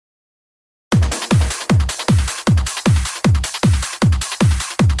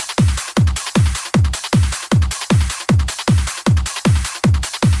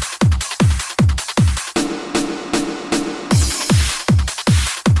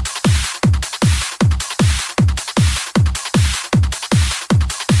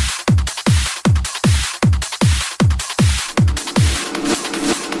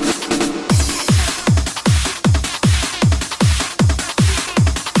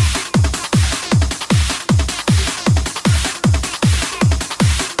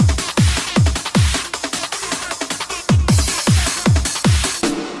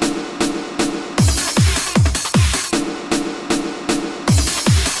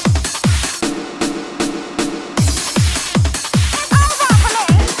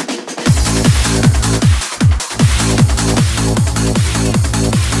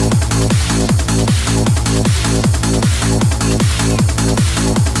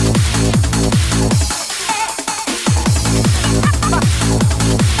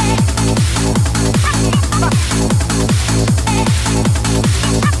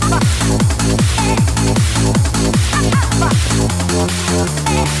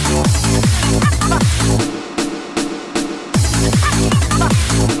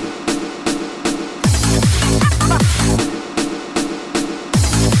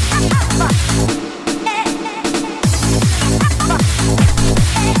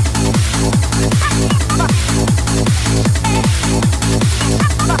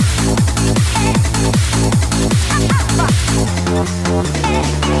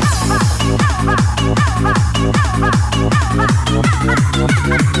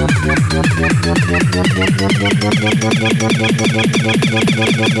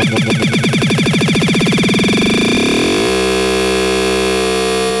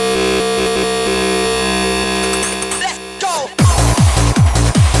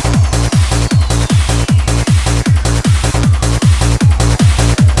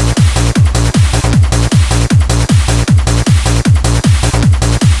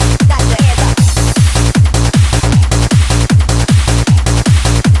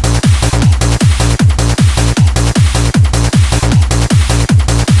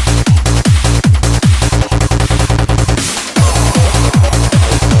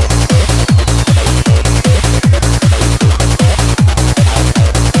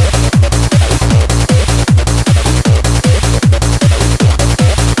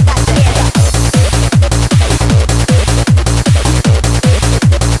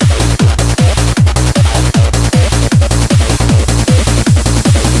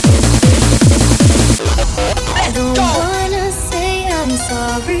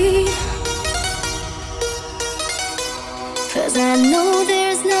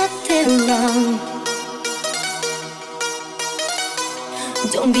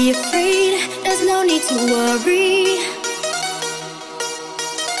Don't be afraid, there's no need to worry.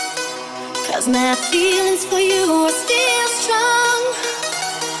 'Cause my feelings for you are still strong.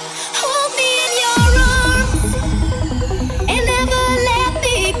 Hold me in your arms and never let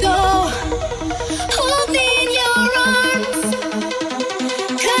me go. Hold me in your arms,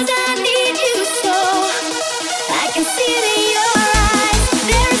 'cause I need you so. I can see it in your eyes.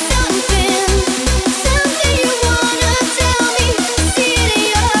 There is something you wanna tell me. See it in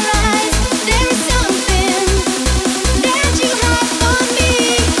your eyes. There is something that you have for me.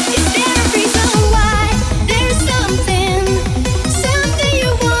 Is there a reason why? There is something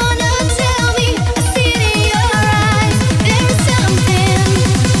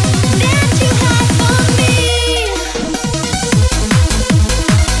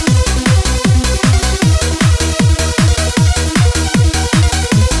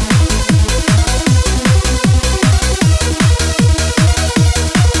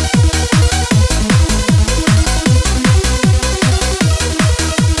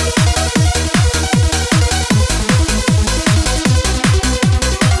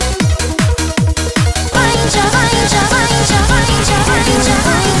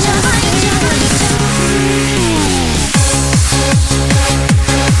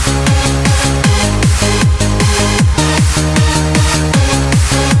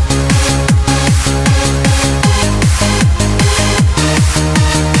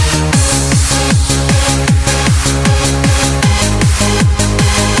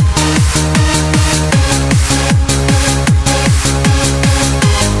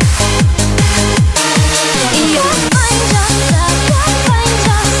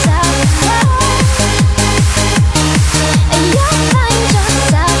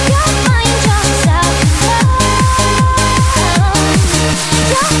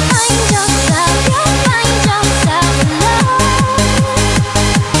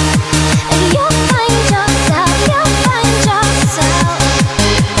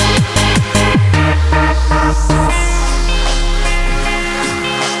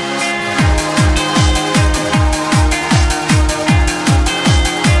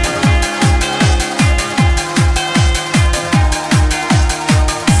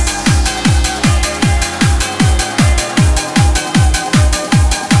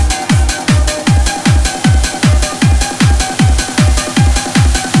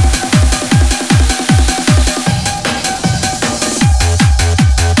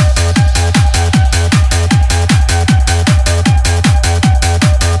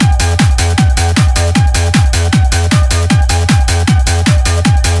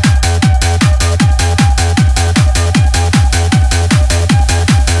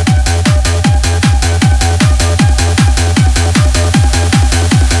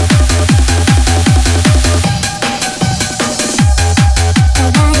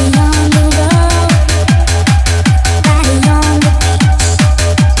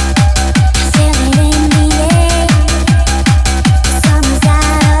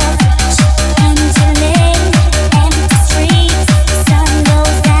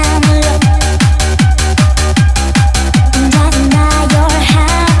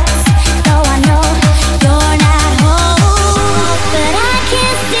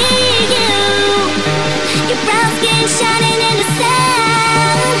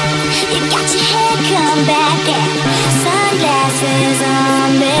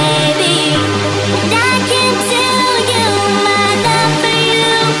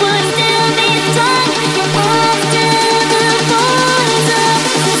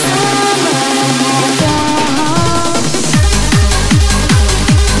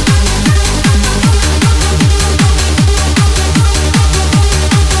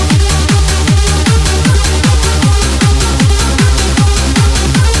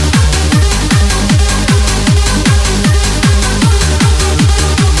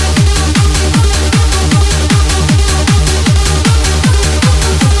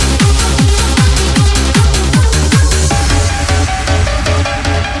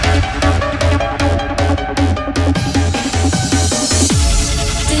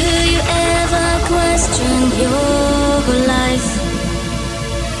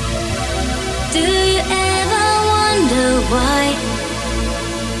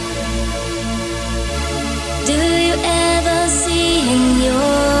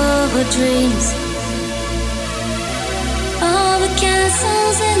dreams. All the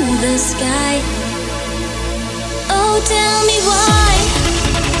castles in the sky. Oh, tell me why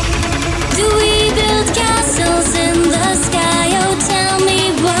do we build castles in the sky? Oh, tell me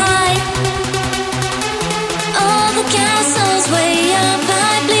why all the castles way up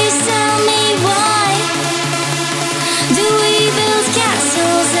high. Please tell me why do we build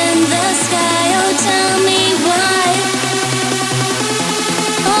castles in the sky? Oh, tell me why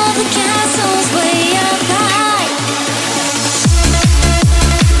all the castles way up high.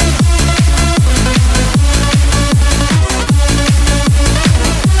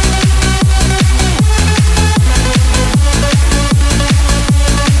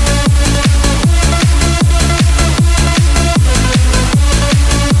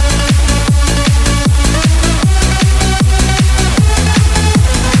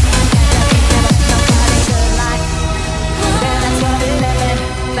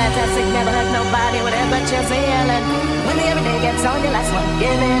 Fantastic, never hurt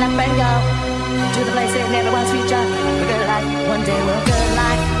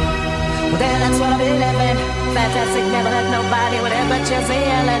nobody, whatever chance the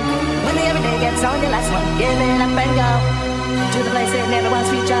yelling. When the everyday gets on your last one, give it up and go to the place in everyone's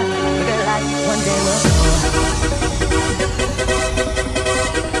future. A good life, one day will go.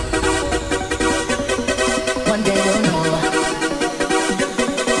 One day we'll know.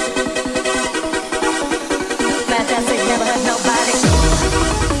 Fantastic, never hurt nobody.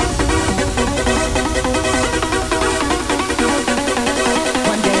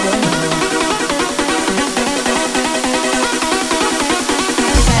 One day we'll know.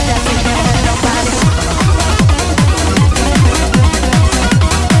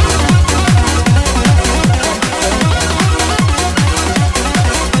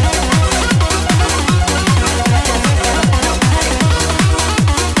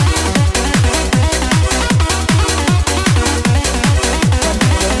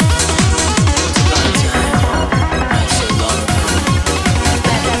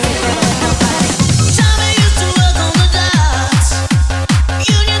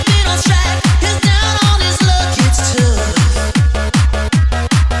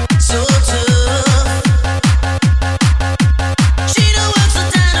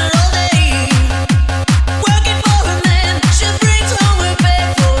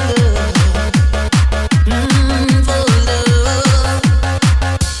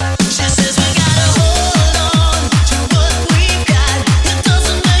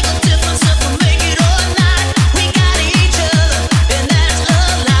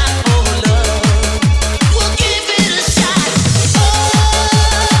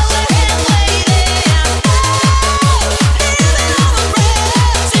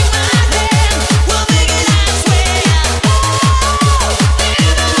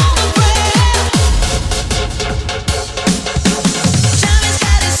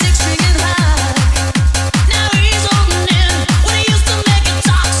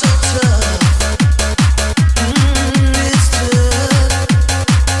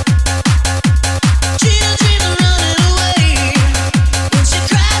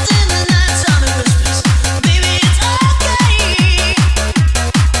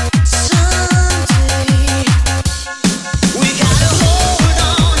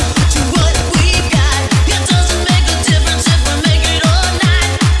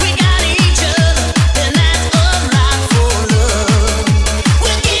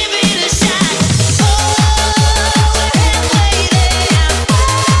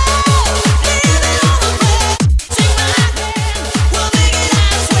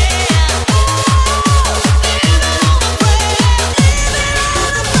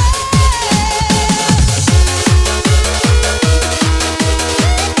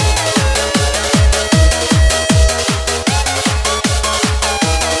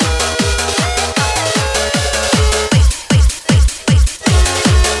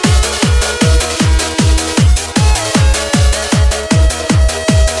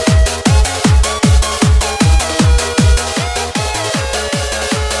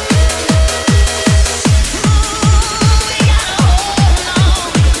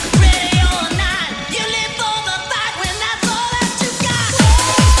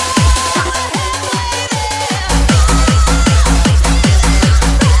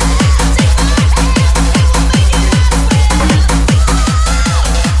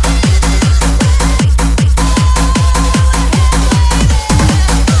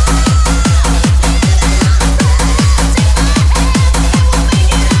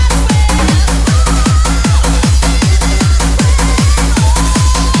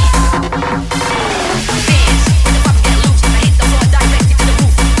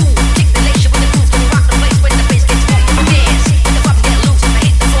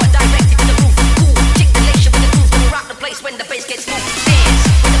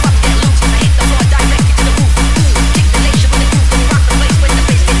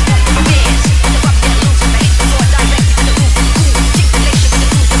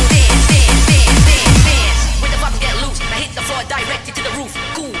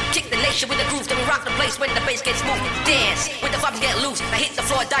 nation with a groove, then we rock the place when the bass gets moved. Dance when the vibes get loose. I hit the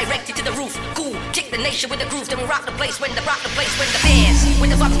floor directed to the roof. Cool, kick the nation with the groove, then we rock the place when the dance when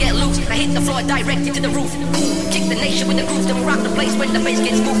the vibes get loose. I hit the floor directed to the roof. Cool, kick the nation with the groove, then we rock the place when the bass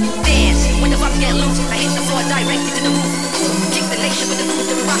gets moved. Dance when the vibes get loose. I hit the floor directed to the roof. Cool, kick the nation with the groove,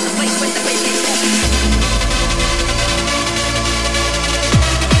 then we rock the place when the bass gets moved.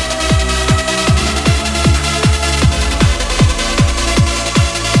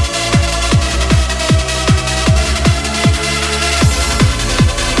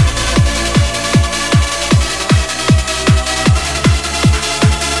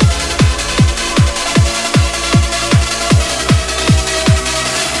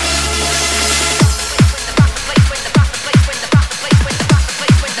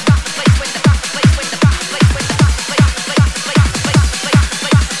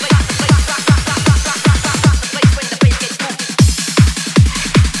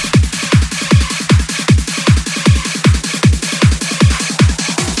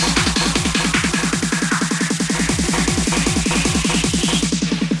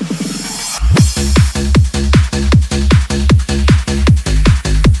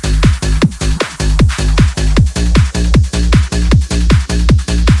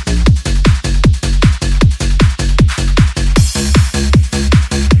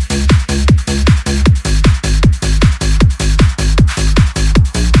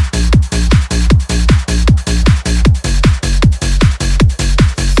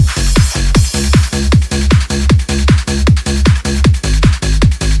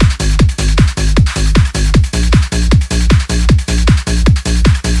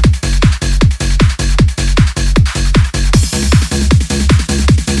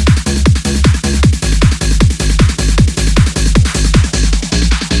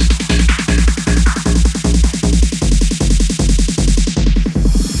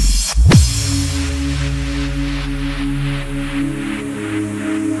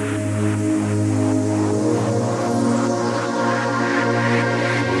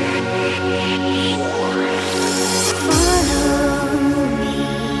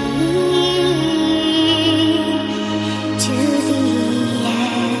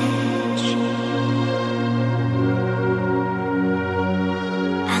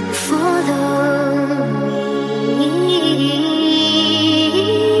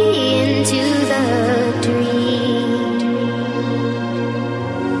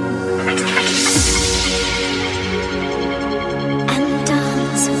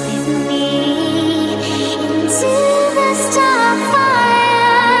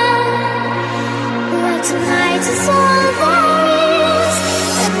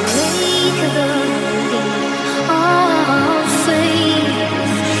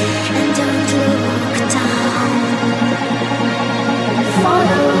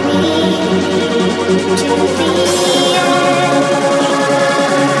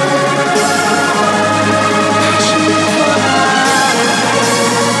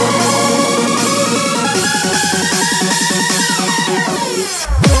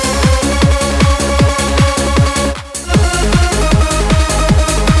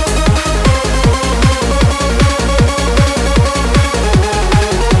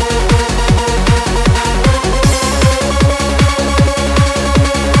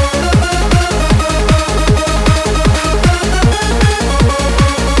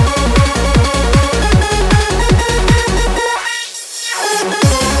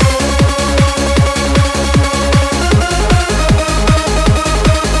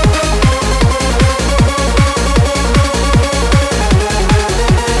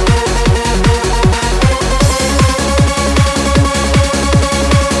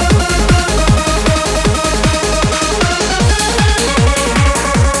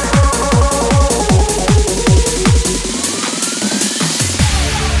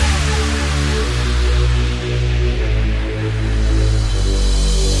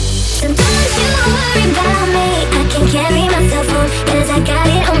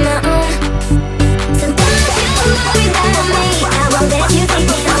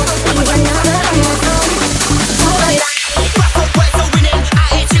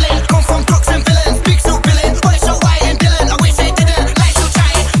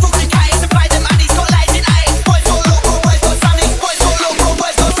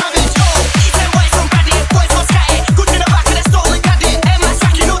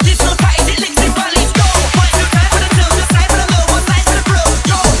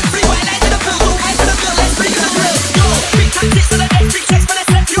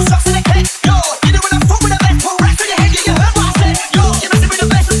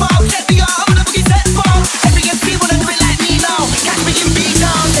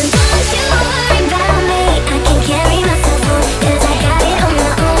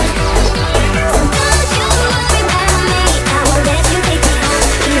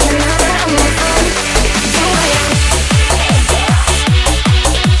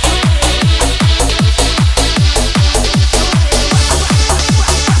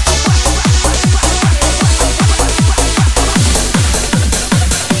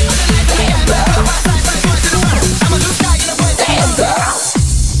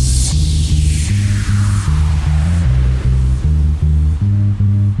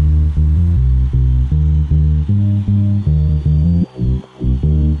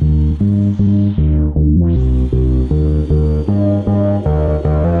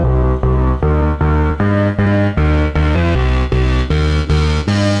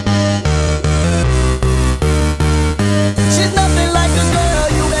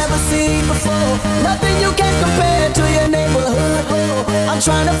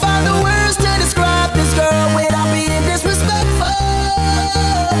 find the words to describe this girl without being disrespectful.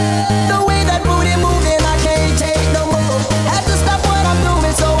 The way that booty moving, I can't take no more. Have to stop what I'm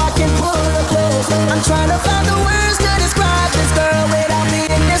doing so I can pull her close. I'm trying to find the words to describe this girl without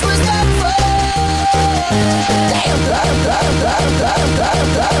being disrespectful.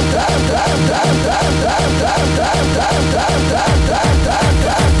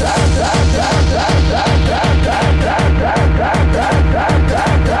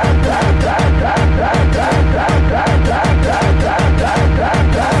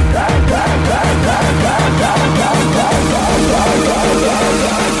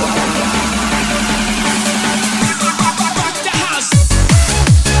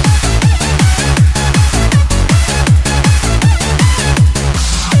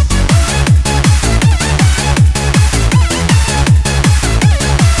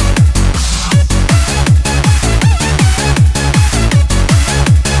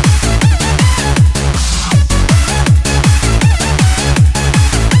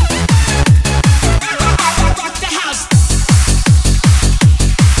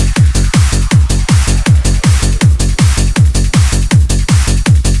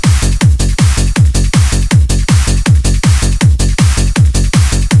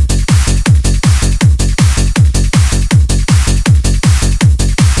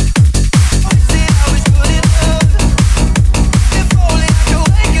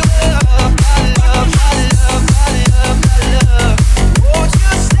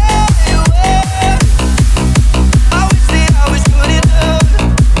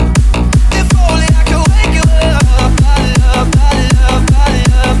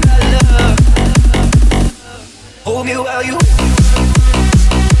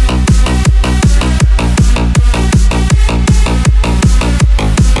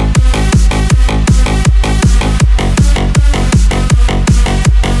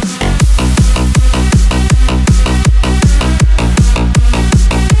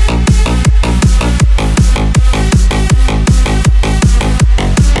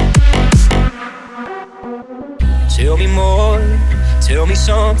 Tell me more, tell me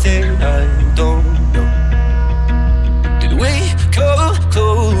something I don't know. Did we come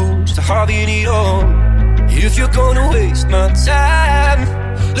close to having it all? If you're gonna waste my time,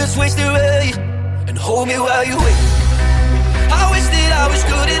 let's waste it right and hold me while you wait. I wish that I was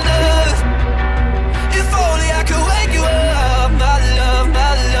good enough. If only I could wake you up, my love,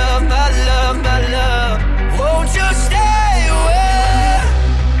 my love, my love, my love. Won't you stay away?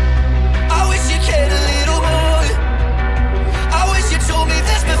 I wish you cared a little more. I wish you told me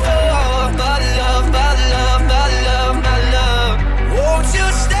this before, my love, my love, my love, my love. Won't you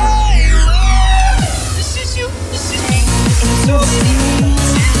stay away? This is you, this is me, this is so sweet.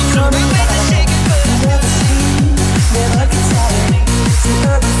 Come and make the shake it good. Never get tired. It's an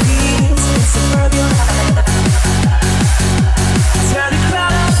urban beat, it's a suburban life. Turn the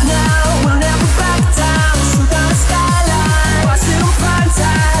crowd up now, we'll never back down. Shoot down the skyline, watch it on prime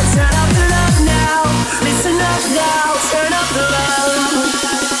time. Turn up the love now, listen up now, turn up the love.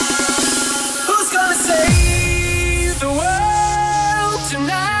 Who's gonna save the world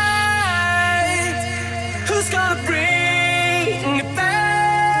tonight? Who's gonna bring it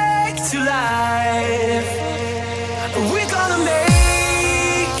back to life? We're gonna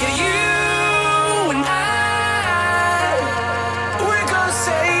make it, you and I. We're gonna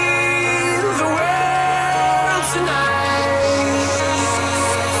save the world tonight.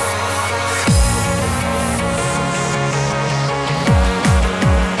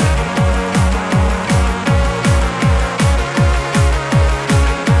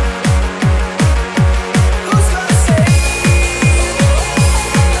 Who's gonna save?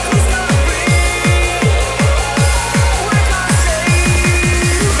 Who's gonna bring? We're gonna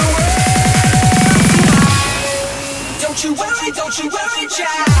save the world tonight. Don't you worry, child. Don't you worry,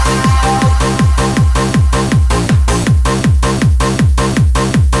 child.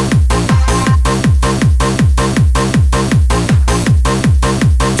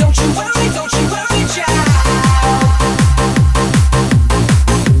 Don't you worry, child.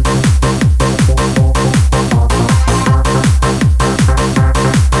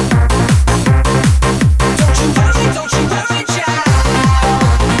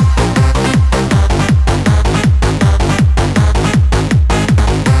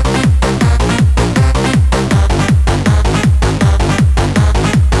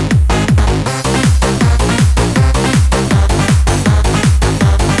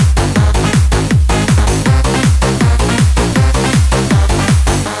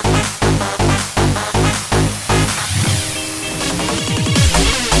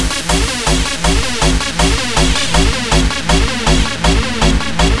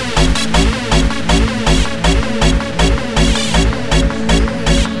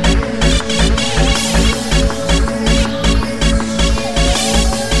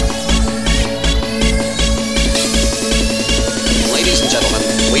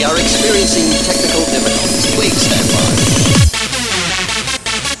 experiencing technical difficulties. Please stand by.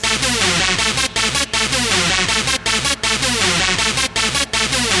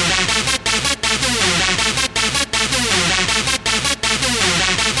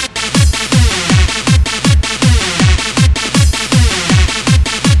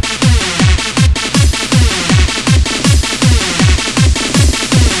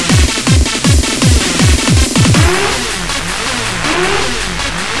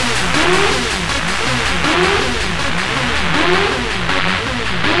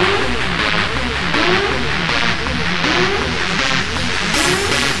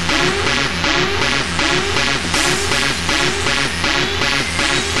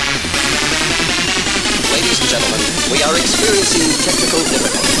 We are experiencing technical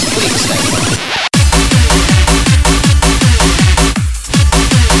difficulties. Please stand by.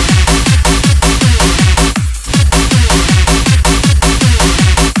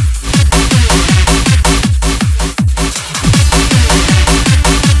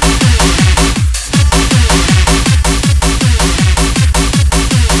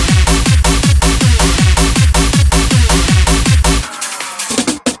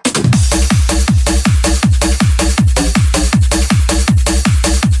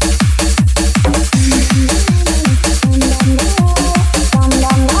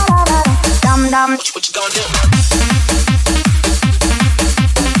 What you gonna do?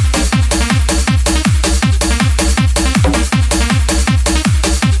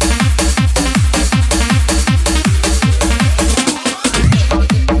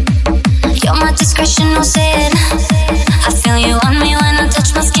 You're my discretion, no sin. I feel you on me when I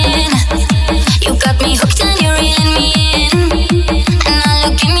touch my skin. You got me hooked and you're reeling me in. And I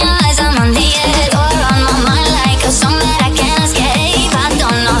look in your eyes, I'm on the edge. You're on my mind like a song that I can't escape. I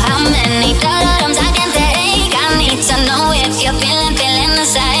don't know how many times I can take. I need to know if you're feeling the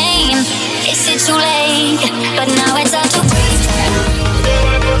same. Is it too late? But now it's hard to breathe.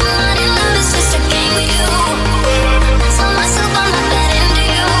 Money love is just a game with you. Tell myself I'm not that into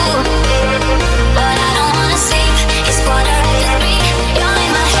you. But I don't wanna sleep. It's 2:45. You're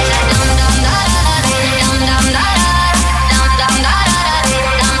in my head like dum dum da da da, dum dum da da, dum dum da da,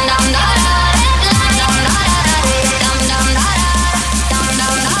 dum dum da da, dum dum da da, dum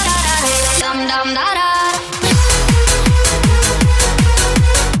dum da da, dum dum da da.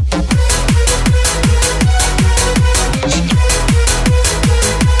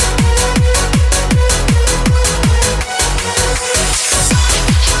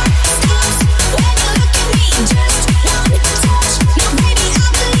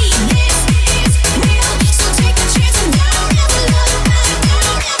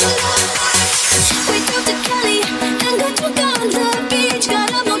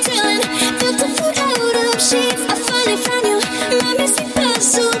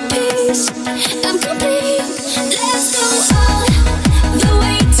 I'm complete. Let's go all the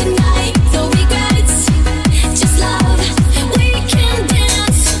way tonight. No regrets, just love. We can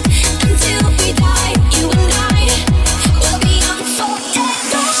dance until we die. You and I will be young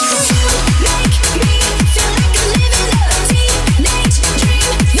forever. You make me feel like I'm living a teenage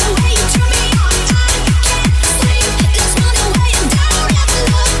dream. The way you turn me on, I can't sleep. Let's run away and down, never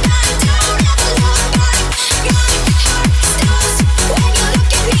look back, down, never look back. My heart stops when you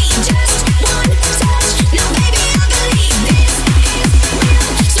look at me. Just one touch, now baby I believe this is real.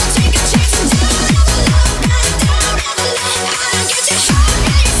 So take a chance and don't ever look back, don't ever look. I don't get your heart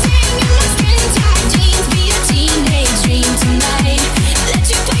racing in my skin tight jeans. Be a teenage dream tonight. Let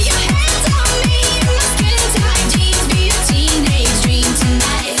you put your hands on me in my skin tight jeans. Be a teenage dream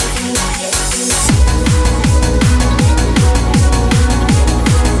tonight.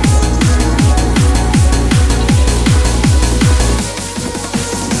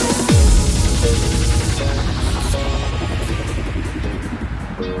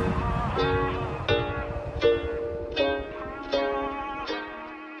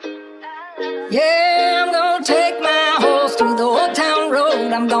 Yeah, I'm gonna take my horse through the old town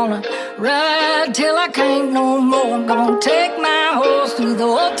road. I'm gonna ride till I can't no more. I'm gonna take my horse through the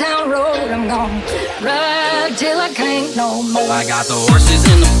old town road. I'm gonna ride till I can't no more. I got the horses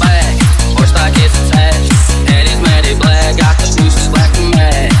in the back, horse stock is attached. Head is matted black, got the nooses black and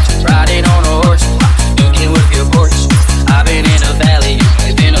match. Riding on a horse, looking with your Porsche. I've been in the valley,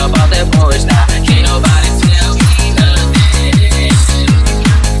 you've been up off that porch. Now can't nobody tell me nothing.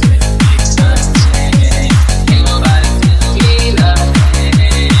 Can't nobody tell me nothing.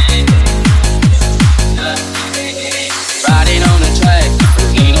 Riding on the track,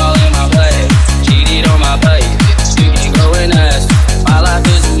 lean all in my bag. Cheated on my baby, you can go and ask. My life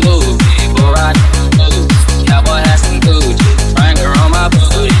is a movie, but riding on the move. Cowboy has some Gucci.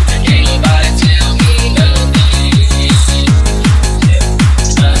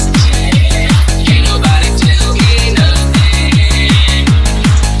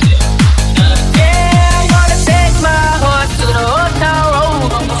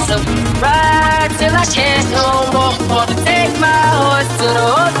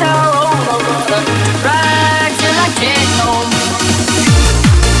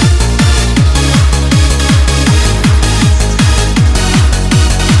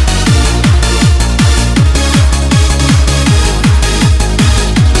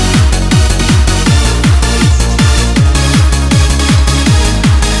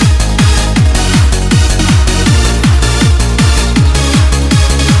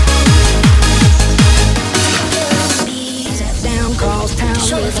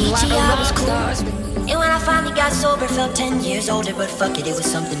 about 10 years older, but fuck it, it was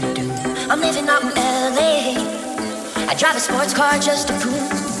something to do. I'm living out in LA. I drive a sports car just to prove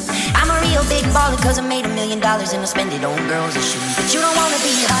I'm a real big baller, cause I made $1 million and I spend it on girls and shoes. But you don't wanna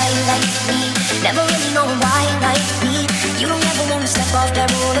be high like me, never really know why like me. You don't ever wanna step off that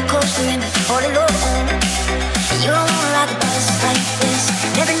roller coaster and hold it low. And you don't wanna ride the bus like this,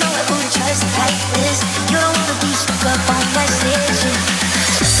 never know who to trust like this. You don't wanna be stuck up on that station,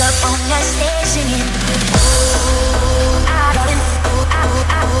 stuck up on that station. Oh, darling,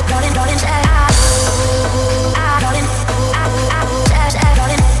 darling, darling, darling, darling.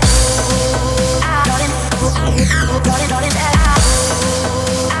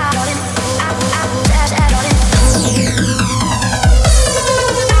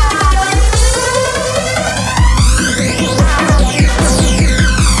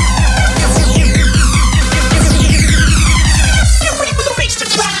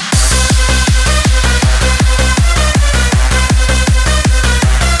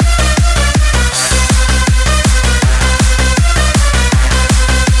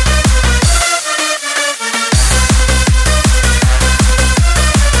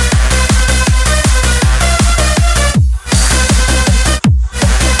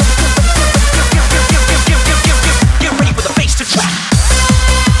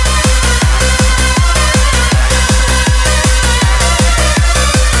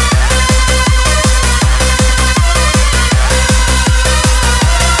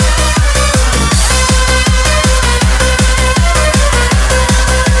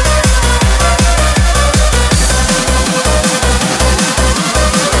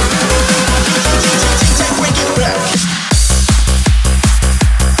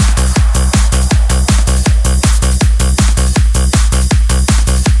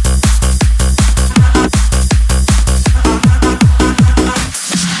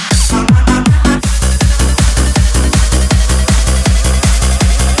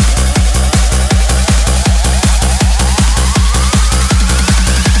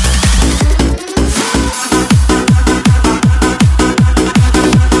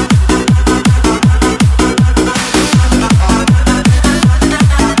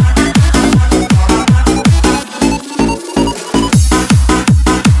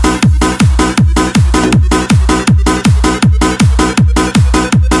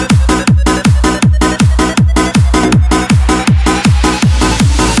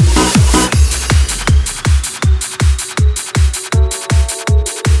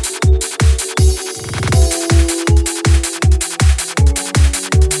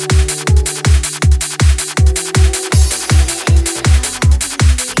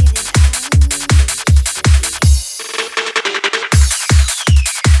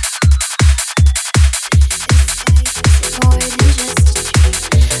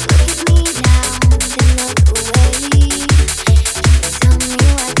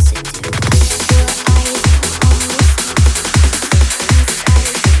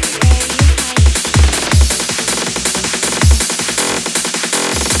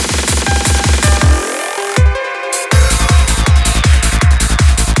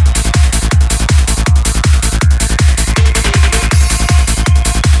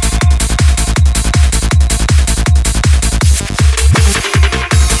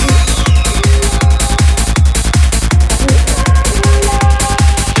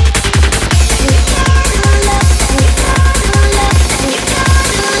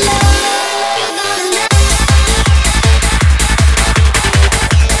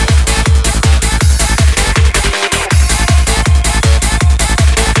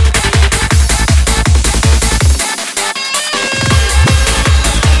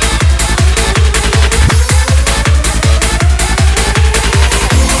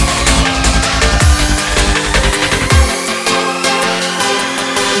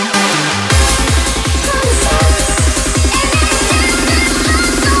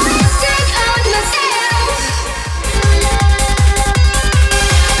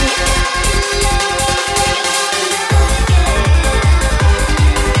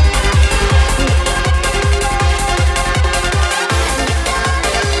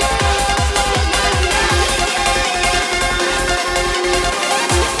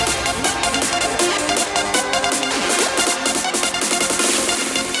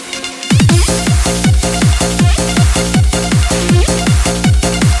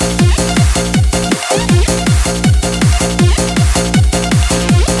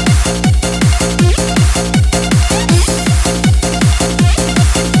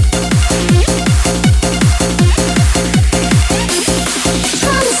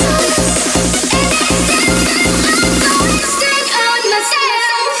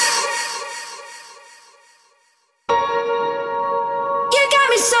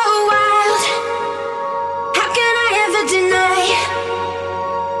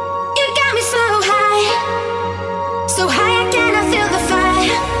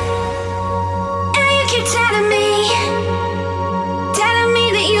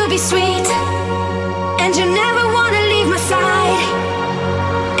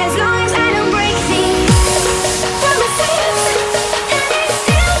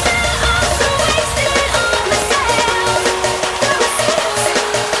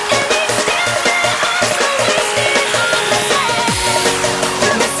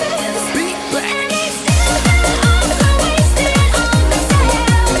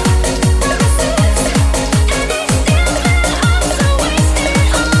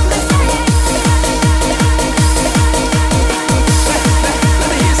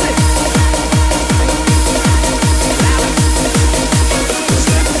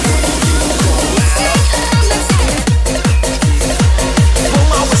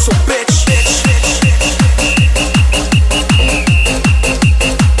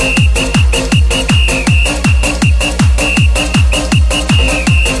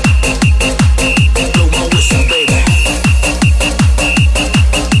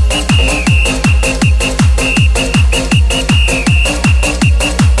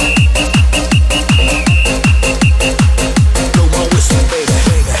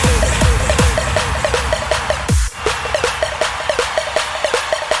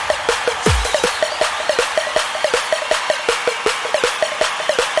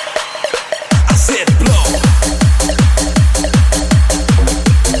 it blow.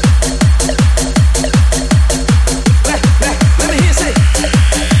 Let me hear you say.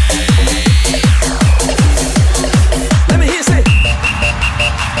 Let me hear you say.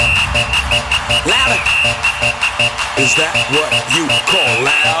 Louder. Is that what you call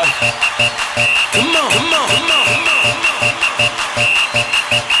loud? Come on, come on, come on, come on.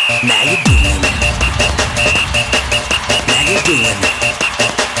 Now you're doing it. Now you're doing it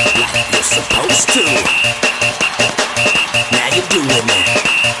like you're supposed to. Now you're doing it.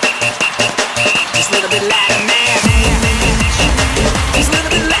 Just a little bit louder now. Just a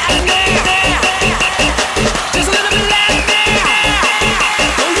little bit louder now. Just a little bit louder now.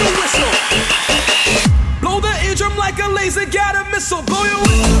 Blow your whistle. Blow the eardrum like a laser guided missile. Blow your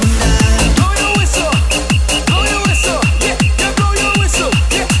whistle. Blow your whistle. Blow your whistle. Yeah, yeah, blow your whistle.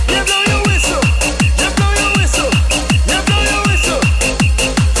 Yeah, yeah, blow your whistle. Yeah, blow your whistle. Yeah, blow your whistle.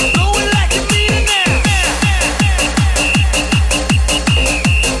 Blow it like you mean it now.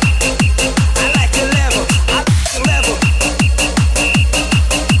 I like your level. I like your level.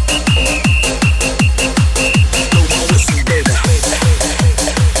 Blow my whistle, baby.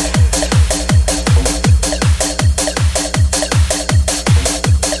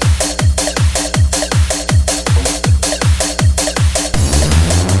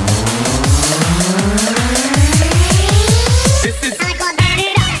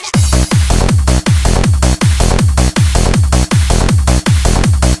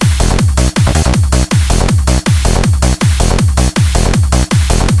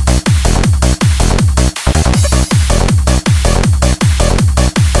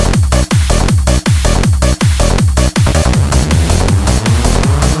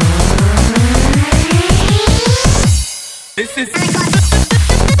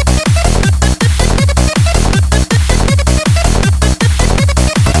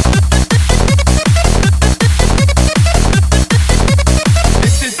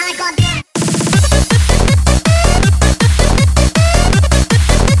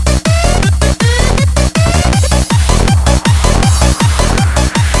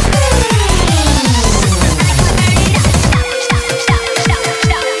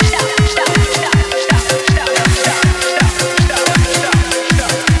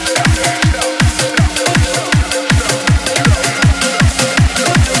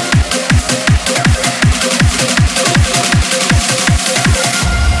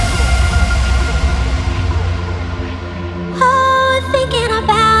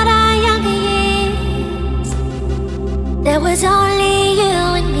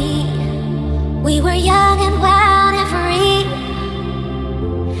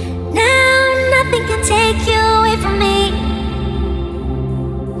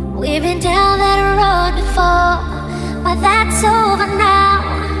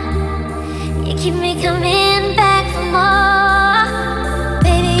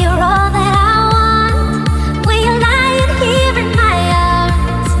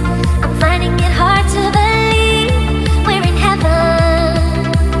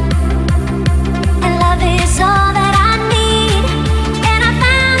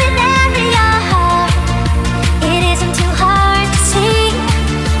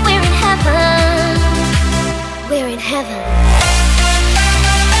 We're in heaven.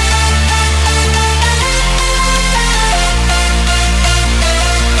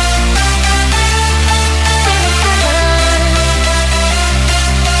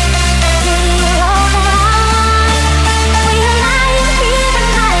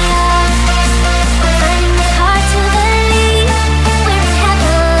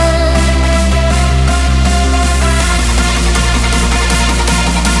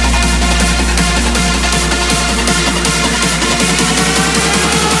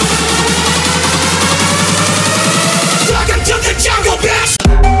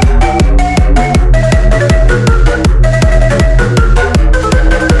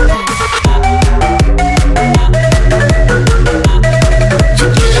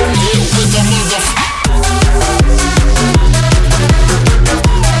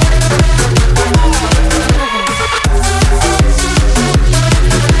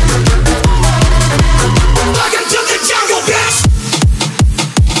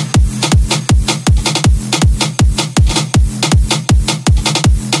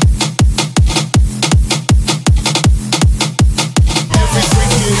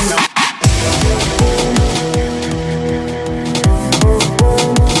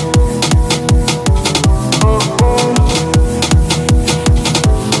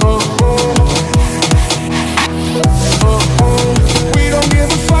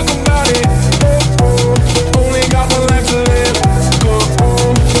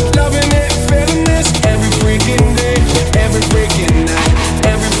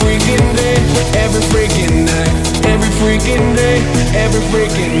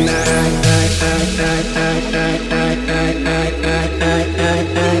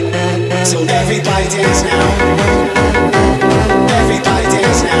 So everybody dance now. Everybody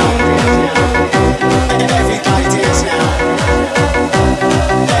dance now. Everybody dance now.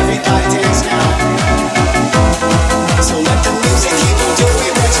 Everybody dance now. So let the music keep on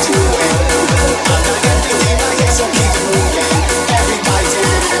doing what it's doing. I got everything right here, so keep it moving. Everybody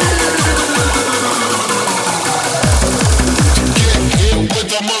dance. Get hit with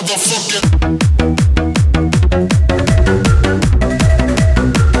the motherfucking.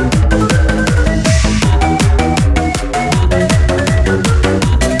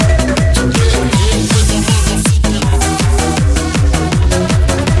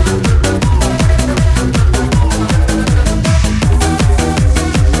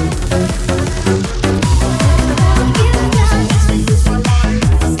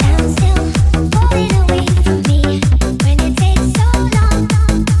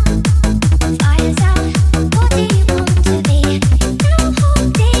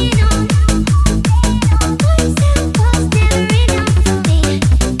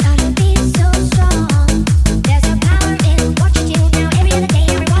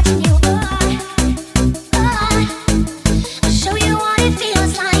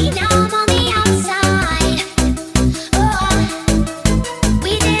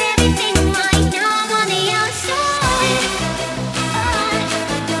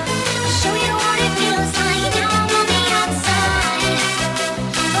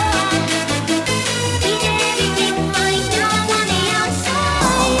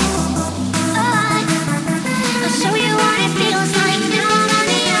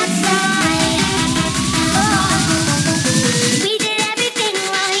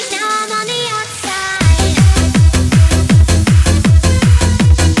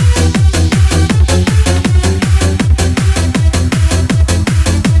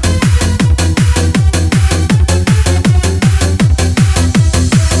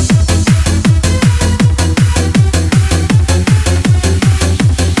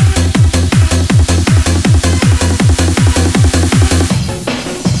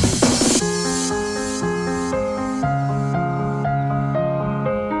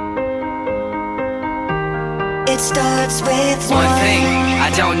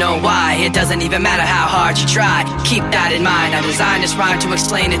 It doesn't even matter how hard you try. Keep that in mind. I designed this rhyme to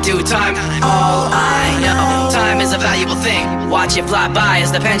explain in due time. All I know, time is a valuable thing. Watch it fly by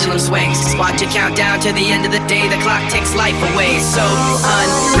as the pendulum swings. Watch it count down to the end of the day. The clock takes life away. So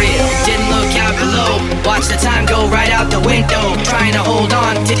unreal. Didn't look out below. Watch the time go right out the window. Trying to hold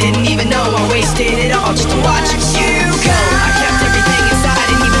on to didn't even know I wasted it all just to watch you go. I kept everything inside,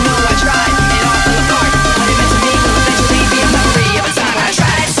 didn't even know I tried. It all fell apart. What it meant to me will eventually be a memory of a time I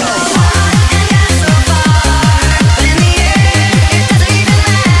tried so hard.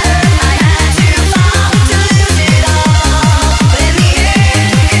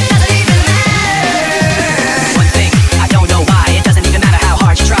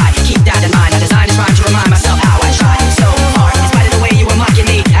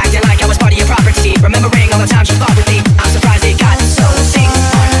 Remembering all the times you fought with me, I'm surprised it got so. Things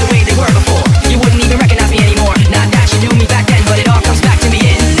aren't the way they were before. You wouldn't even recognize me anymore. Not that you knew me back then, but it all comes back to me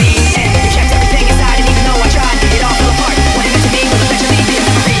in the end. You kept everything inside, and even though I tried, it all fell apart. What it meant to me will eventually be a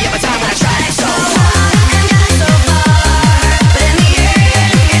memory of a time when I tried so hard and got so far. But in the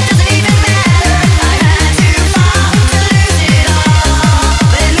end, it doesn't even matter. I had to fall to lose it all.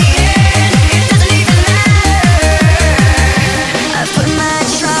 But in the end, it doesn't even matter. I put my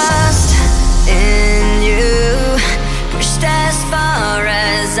trust in you, pushed as far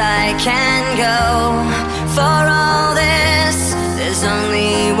as I can go. For all this, there's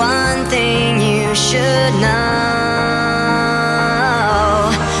only one thing you should know.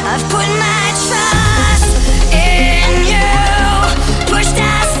 I've put my trust in you, pushed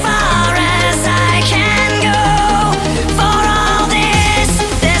as far as I can go. For all this,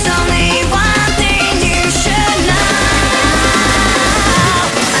 there's only one thing you should know.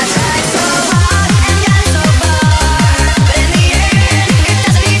 I tried so hard and got so far, but in the end, it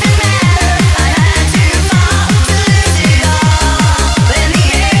doesn't even matter. I had to fall to lose it all, but in the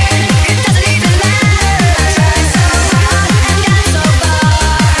end, it doesn't even matter. I tried